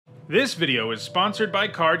This video is sponsored by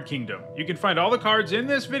Card Kingdom. You can find all the cards in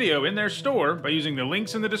this video in their store by using the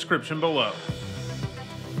links in the description below.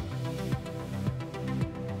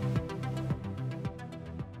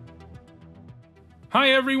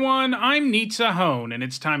 Hi everyone, I'm whtie, and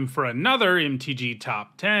it's time for another MTG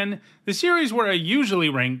Top 10, the series where I usually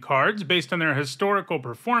rank cards based on their historical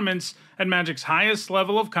performance at Magic's highest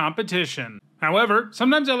level of competition. However,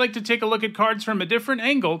 sometimes I like to take a look at cards from a different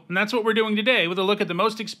angle, and that's what we're doing today with a look at the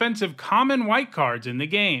most expensive common white cards in the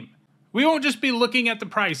game. We won't just be looking at the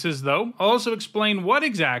prices though, I'll also explain what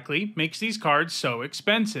exactly makes these cards so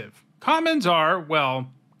expensive. Commons are,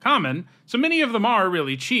 well, common, so many of them are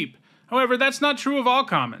really cheap. However, that's not true of all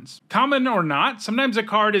commons. Common or not, sometimes a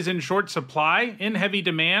card is in short supply, in heavy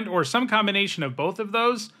demand, or some combination of both of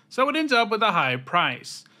those, so it ends up with a high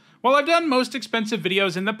price. While I've done most expensive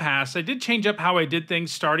videos in the past, I did change up how I did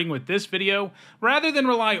things starting with this video. Rather than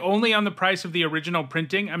rely only on the price of the original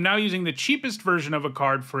printing, I'm now using the cheapest version of a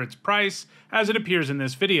card for its price, as it appears in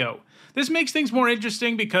this video. This makes things more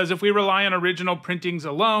interesting because if we rely on original printings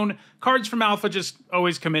alone, cards from Alpha just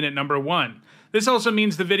always come in at number 1. This also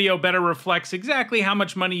means the video better reflects exactly how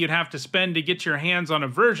much money you'd have to spend to get your hands on a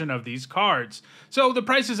version of these cards. So the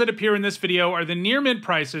prices that appear in this video are the near mint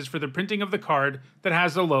prices for the printing of the card that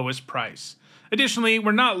has the lowest price. Additionally,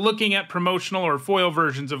 we're not looking at promotional or foil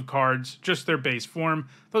versions of cards, just their base form.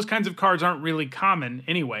 Those kinds of cards aren't really common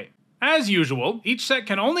anyway. As usual, each set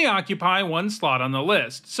can only occupy one slot on the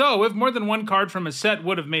list, so if more than one card from a set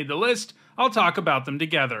would have made the list, I'll talk about them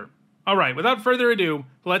together. Alright, without further ado,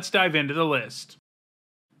 let's dive into the list.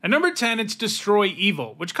 At number 10, it's Destroy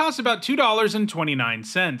Evil, which costs about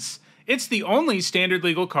 $2.29. It's the only standard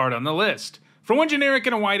legal card on the list. For one generic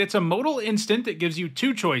and a white, it's a modal instant that gives you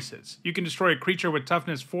two choices. You can destroy a creature with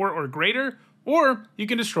toughness 4 or greater, or you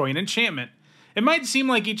can destroy an enchantment. It might seem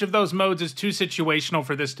like each of those modes is too situational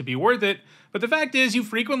for this to be worth it, but the fact is you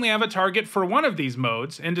frequently have a target for one of these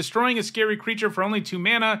modes, and destroying a scary creature for only 2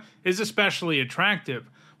 mana is especially attractive.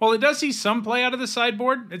 While it does see some play out of the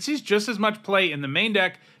sideboard, it sees just as much play in the main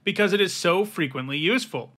deck because it is so frequently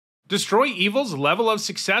useful. Destroy Evil's level of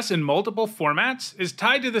success in multiple formats is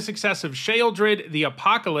tied to the success of Sheoldred the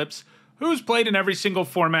Apocalypse, who's played in every single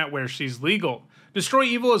format where she's legal. Destroy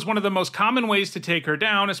Evil is one of the most common ways to take her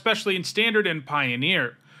down, especially in Standard and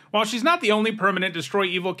Pioneer. While she's not the only permanent Destroy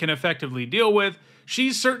Evil can effectively deal with,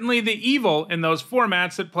 she's certainly the evil in those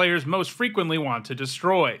formats that players most frequently want to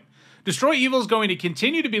destroy. Destroy Evil is going to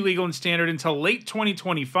continue to be legal in Standard until late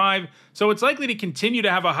 2025, so it's likely to continue to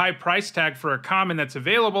have a high price tag for a common that's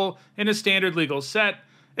available in a Standard legal set.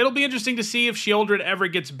 It'll be interesting to see if Sheoldred ever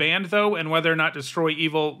gets banned though, and whether or not Destroy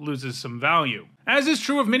Evil loses some value. As is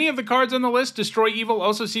true of many of the cards on the list, Destroy Evil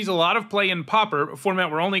also sees a lot of play in Pauper, a format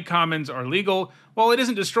where only commons are legal. While it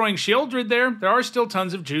isn't destroying Sheoldred there are still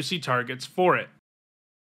tons of juicy targets for it.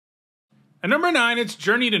 At number 9, it's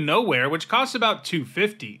Journey to Nowhere, which costs about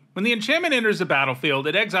 $2.50. When the enchantment enters the battlefield,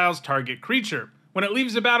 it exiles target creature. When it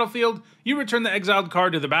leaves the battlefield, you return the exiled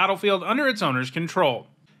card to the battlefield under its owner's control.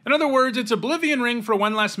 In other words, it's Oblivion Ring for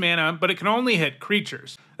 1 less mana, but it can only hit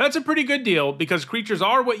creatures. That's a pretty good deal, because creatures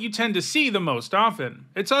are what you tend to see the most often.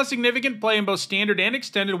 It saw significant play in both Standard and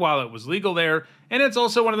Extended while it was legal there, and it's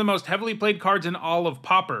also one of the most heavily played cards in all of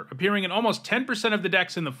Pauper, appearing in almost 10% of the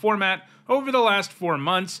decks in the format over the last 4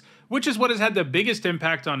 months, which is what has had the biggest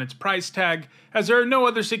impact on its price tag, as there are no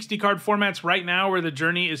other 60-card formats right now where the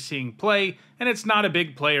Journey is seeing play, and it's not a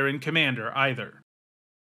big player in Commander either.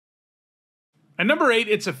 At number 8,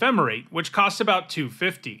 it's Ephemerate, which costs about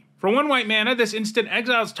 $2.50. For 1 white mana, this instant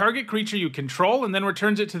exiles target creature you control and then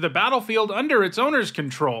returns it to the battlefield under its owner's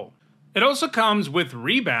control. It also comes with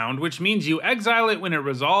Rebound, which means you exile it when it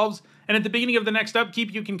resolves, and at the beginning of the next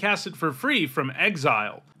upkeep you can cast it for free from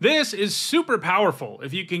exile. This is super powerful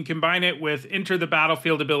if you can combine it with Enter the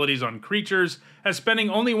Battlefield abilities on creatures, as spending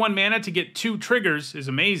only 1 mana to get 2 triggers is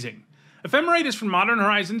amazing. Ephemerate is from Modern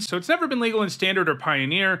Horizons, so it's never been legal in Standard or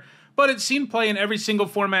Pioneer, but it's seen play in every single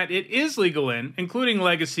format it is legal in, including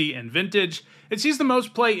Legacy and Vintage. It sees the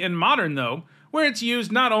most play in Modern though, where it's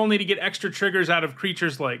used not only to get extra triggers out of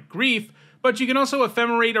creatures like Grief, but you can also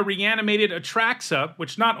Ephemerate a reanimated Atraxa,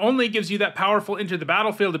 which not only gives you that powerful Enter the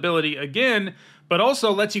Battlefield ability again, but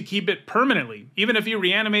also lets you keep it permanently, even if you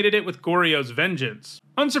reanimated it with Goryo's Vengeance.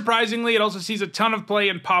 Unsurprisingly, it also sees a ton of play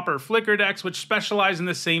in Pauper Flicker decks, which specialize in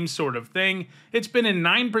the same sort of thing. It's been in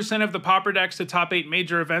 9% of the Pauper decks to top 8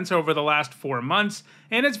 major events over the last 4 months,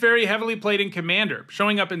 and it's very heavily played in Commander,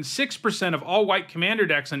 showing up in 6% of all white Commander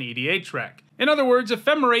decks on EDHREC. In other words,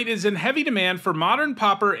 Ephemerate is in heavy demand for Modern,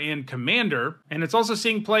 Pauper, and Commander, and it's also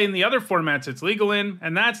seeing play in the other formats it's legal in,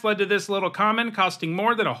 and that's led to this little common costing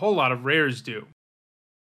more than a whole lot of rares do.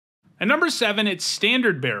 At number 7, it's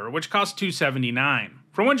Standard Bearer, which costs $2.79.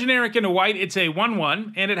 For one generic into white, it's a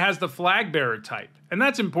 1/1, and it has the Flag Bearer type, and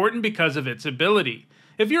that's important because of its ability.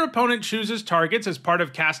 If your opponent chooses targets as part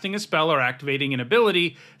of casting a spell or activating an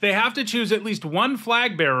ability, they have to choose at least one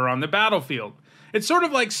Flag Bearer on the battlefield. It's sort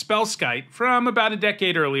of like Spellskite from about a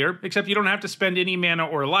decade earlier, except you don't have to spend any mana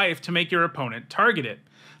or life to make your opponent target it.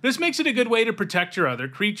 This makes it a good way to protect your other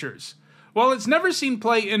creatures. While it's never seen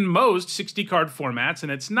play in most 60-card formats, and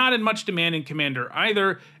it's not in much demand in Commander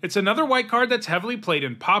either, it's another white card that's heavily played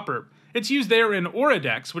in Pauper. It's used there in Aura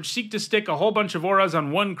decks, which seek to stick a whole bunch of auras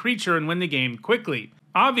on one creature and win the game quickly.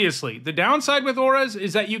 Obviously, the downside with auras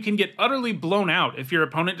is that you can get utterly blown out if your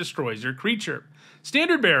opponent destroys your creature.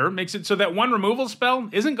 Standard Bearer makes it so that one removal spell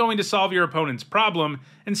isn't going to solve your opponent's problem,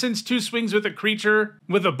 and since 2 swings with a creature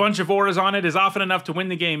with a bunch of auras on it is often enough to win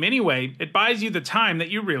the game anyway, it buys you the time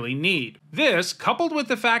that you really need. This, coupled with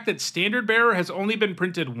the fact that Standard Bearer has only been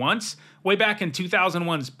printed once, way back in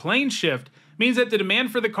 2001's Plane Shift, means that the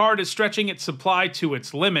demand for the card is stretching its supply to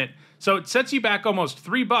its limit, so it sets you back almost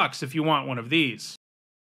 $3 if you want one of these.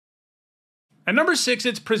 At number 6,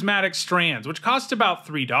 it's Prismatic Strands, which costs about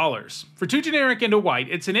 $3. For 2 generic into white,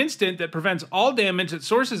 it's an instant that prevents all damage that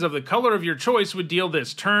sources of the color of your choice would deal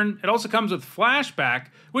this turn. It also comes with Flashback,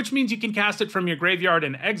 which means you can cast it from your graveyard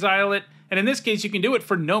and exile it, and in this case you can do it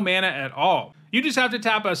for no mana at all. You just have to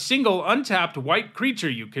tap a single untapped white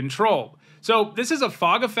creature you control. So this is a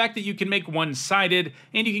fog effect that you can make one-sided,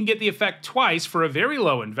 and you can get the effect twice for a very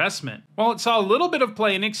low investment. While it saw a little bit of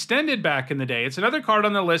play in Extended back in the day, it's another card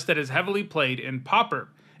on the list that is heavily played in Pauper.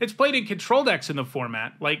 It's played in control decks in the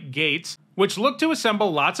format, like Gates, which look to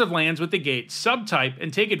assemble lots of lands with the Gate subtype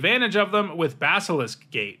and take advantage of them with Basilisk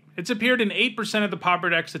Gate. It's appeared in 8% of the Pauper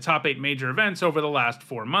decks to top 8 major events over the last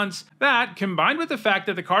 4 months. That, combined with the fact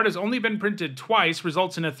that the card has only been printed twice,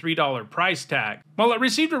 results in a $3 price tag. While it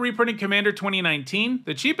received a reprint in Commander 2019,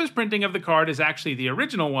 the cheapest printing of the card is actually the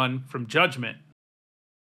original one from Judgment.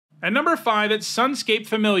 At number 5, it's Sunscape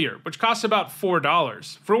Familiar, which costs about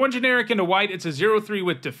 $4. For 1 generic into white, it's a 0/3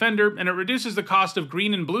 with Defender, and it reduces the cost of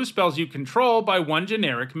green and blue spells you control by 1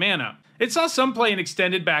 generic mana. It saw some play in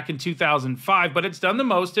Extended back in 2005, but it's done the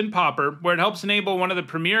most in Pauper, where it helps enable one of the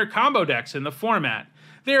premier combo decks in the format.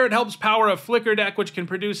 There it helps power a Flicker deck which can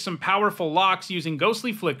produce some powerful locks using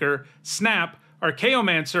Ghostly Flicker, Snap,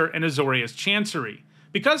 Archaeomancer, and Azorius Chancery.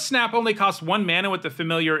 Because Snap only costs 1 mana with the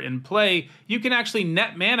Familiar in play, you can actually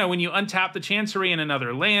net mana when you untap the Chancery in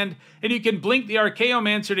another land, and you can blink the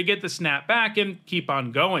Archaeomancer to get the Snap back and keep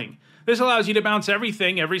on going. This allows you to bounce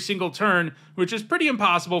everything every single turn, which is pretty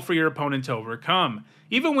impossible for your opponent to overcome.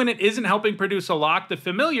 Even when it isn't helping produce a lock, the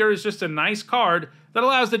Familiar is just a nice card that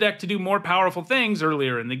allows the deck to do more powerful things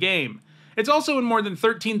earlier in the game. It's also in more than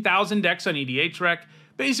 13,000 decks on EDHREC.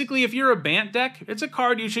 Basically, if you're a Bant deck, it's a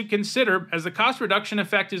card you should consider, as the cost reduction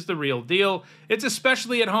effect is the real deal. It's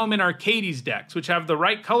especially at home in Arcades decks, which have the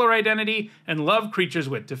right color identity and love creatures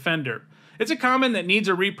with Defender. It's a common that needs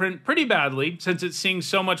a reprint pretty badly, since it's seeing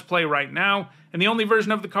so much play right now, and the only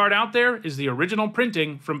version of the card out there is the original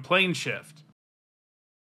printing from Plane Shift.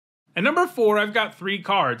 At number 4, I've got 3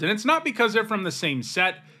 cards, and it's not because they're from the same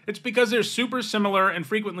set, it's because they're super similar and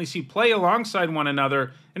frequently see play alongside one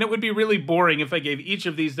another, and it would be really boring if I gave each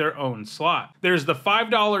of these their own slot. There's the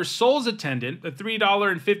 $5 Soul's Attendant, the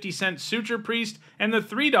 $3.50 Suture Priest, and the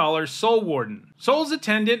 $3 Soul Warden. Soul's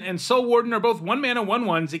Attendant and Soul Warden are both 1 mana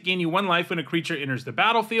 1/1s that gain you 1 life when a creature enters the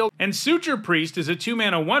battlefield, and Suture Priest is a 2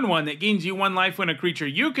 mana 1/1 that gains you 1 life when a creature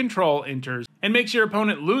you control enters, and makes your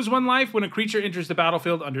opponent lose 1 life when a creature enters the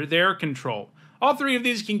battlefield under their control. All 3 of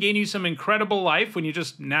these can gain you some incredible life when you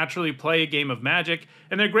just naturally play a game of Magic,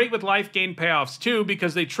 and they're great with life gain payoffs too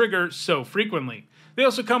because they trigger so frequently. They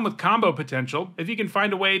also come with combo potential. If you can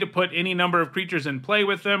find a way to put any number of creatures in play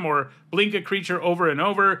with them or blink a creature over and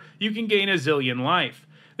over, you can gain a zillion life.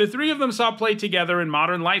 The 3 of them saw play together in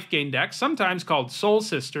modern life gain decks, sometimes called Soul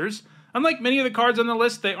Sisters. Unlike many of the cards on the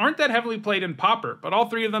list, they aren't that heavily played in Pauper, but all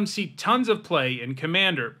 3 of them see tons of play in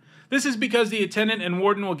Commander. This is because the Attendant and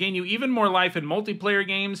Warden will gain you even more life in multiplayer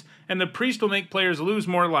games, and the Priest will make players lose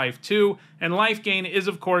more life too, and life gain is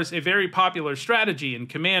of course a very popular strategy in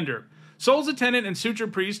Commander. Soul's Attendant and Suture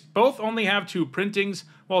Priest both only have 2 printings,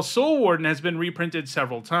 while Soul Warden has been reprinted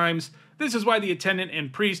several times. This is why the Attendant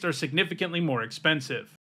and Priest are significantly more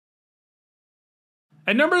expensive.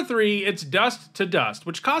 At number 3, it's Dust to Dust,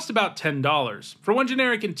 which costs about $10. For 1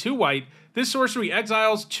 generic and 2 white, this sorcery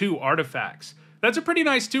exiles 2 artifacts. That's a pretty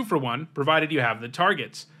nice 2-for-1, provided you have the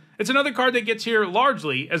targets. It's another card that gets here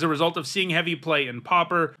largely as a result of seeing heavy play in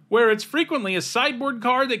Pauper, where it's frequently a sideboard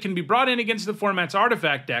card that can be brought in against the format's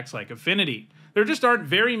artifact decks like Affinity. There just aren't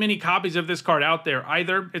very many copies of this card out there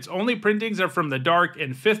either. Its only printings are from the Dark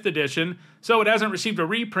and 5th edition, so it hasn't received a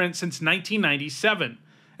reprint since 1997.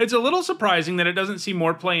 It's a little surprising that it doesn't see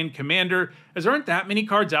more play in Commander, as there aren't that many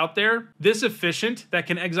cards out there this efficient that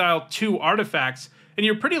can exile 2 artifacts, and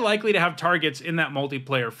you're pretty likely to have targets in that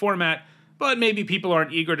multiplayer format, but maybe people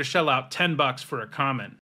aren't eager to shell out $10 for a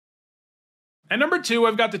common. At number 2,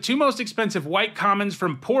 I've got the 2 most expensive white commons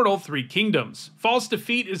from Portal 3 Kingdoms. False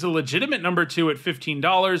Defeat is a legitimate number 2 at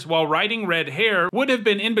 $15, while Riding Red Hair would have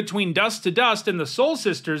been in between Dust to Dust and the Soul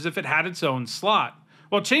Sisters if it had its own slot.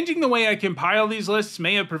 While changing the way I compile these lists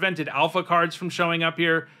may have prevented alpha cards from showing up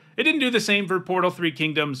here, it didn't do the same for Portal 3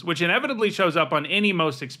 Kingdoms, which inevitably shows up on any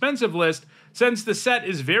most expensive list since the set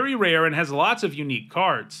is very rare and has lots of unique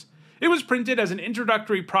cards. It was printed as an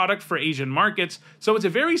introductory product for Asian markets, so it's a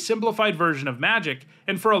very simplified version of Magic,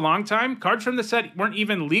 and for a long time, cards from the set weren't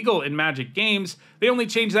even legal in Magic games. They only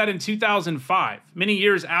changed that in 2005, many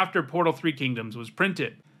years after Portal 3 Kingdoms was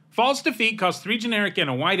printed. False Defeat costs 3 generic and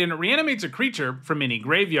a white, and it reanimates a creature from any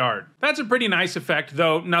graveyard. That's a pretty nice effect,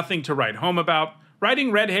 though nothing to write home about.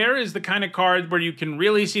 Riding Red Hair is the kind of card where you can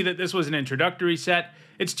really see that this was an introductory set.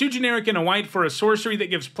 It's 2 generic and a white for a sorcery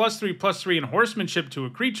that gives +3/+3 and horsemanship to a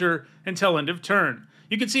creature until end of turn.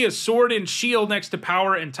 You can see a sword and shield next to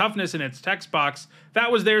power and toughness in its text box.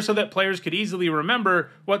 That was there so that players could easily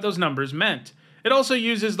remember what those numbers meant. It also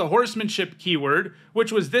uses the horsemanship keyword,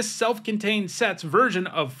 which was this self-contained set's version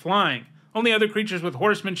of flying. Only other creatures with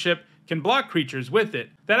horsemanship can block creatures with it.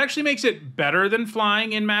 That actually makes it better than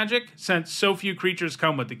flying in Magic, since so few creatures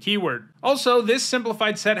come with the keyword. Also, this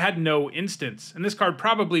simplified set had no instants, and this card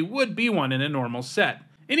probably would be one in a normal set.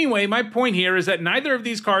 Anyway, my point here is that neither of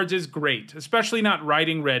these cards is great, especially not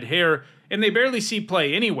Riding Red Hair, and they barely see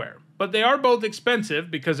play anywhere. But they are both expensive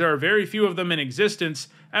because there are very few of them in existence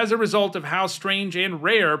as a result of how strange and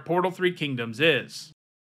rare Portal 3 Kingdoms is.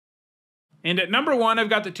 And at number 1, I've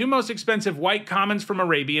got the 2 most expensive white commons from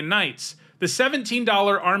Arabian Nights, the $17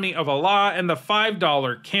 Army of Allah and the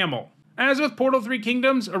 $5 Camel. As with Portal 3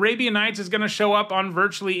 Kingdoms, Arabian Nights is going to show up on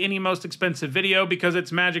virtually any most expensive video because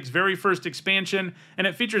it's Magic's very first expansion, and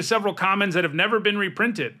it features several commons that have never been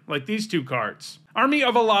reprinted, like these 2 cards. Army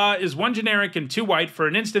of Allah is 1 generic and 2 white for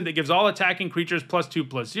an instant that gives all attacking creatures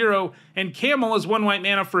 +2/+0, and Camel is 1 white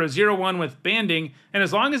mana for a 0/1 with banding, and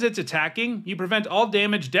as long as it's attacking, you prevent all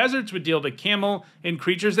damage deserts would deal to Camel and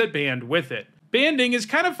creatures that band with it. Banding is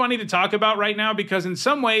kind of funny to talk about right now because in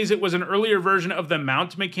some ways it was an earlier version of the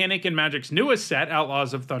mount mechanic in Magic's newest set,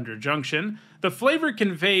 Outlaws of Thunder Junction. The flavor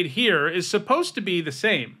conveyed here is supposed to be the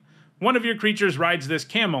same. One of your creatures rides this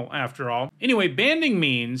camel, after all. Anyway, banding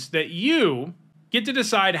means that you get to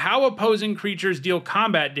decide how opposing creatures deal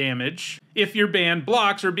combat damage if your band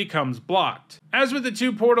blocks or becomes blocked. As with the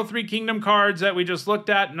 2 Portal 3 Kingdom cards that we just looked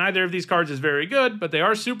at, neither of these cards is very good, but they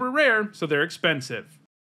are super rare, so they're expensive.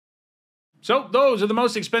 So those are the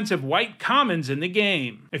most expensive white commons in the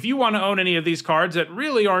game. If you want to own any of these cards that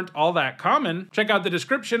really aren't all that common, check out the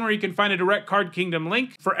description where you can find a direct Card Kingdom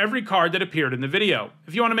link for every card that appeared in the video.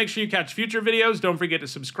 If you want to make sure you catch future videos, don't forget to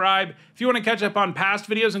subscribe. If you want to catch up on past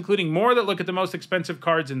videos, including more that look at the most expensive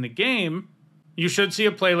cards in the game, you should see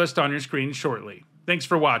a playlist on your screen shortly. Thanks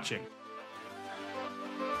for watching.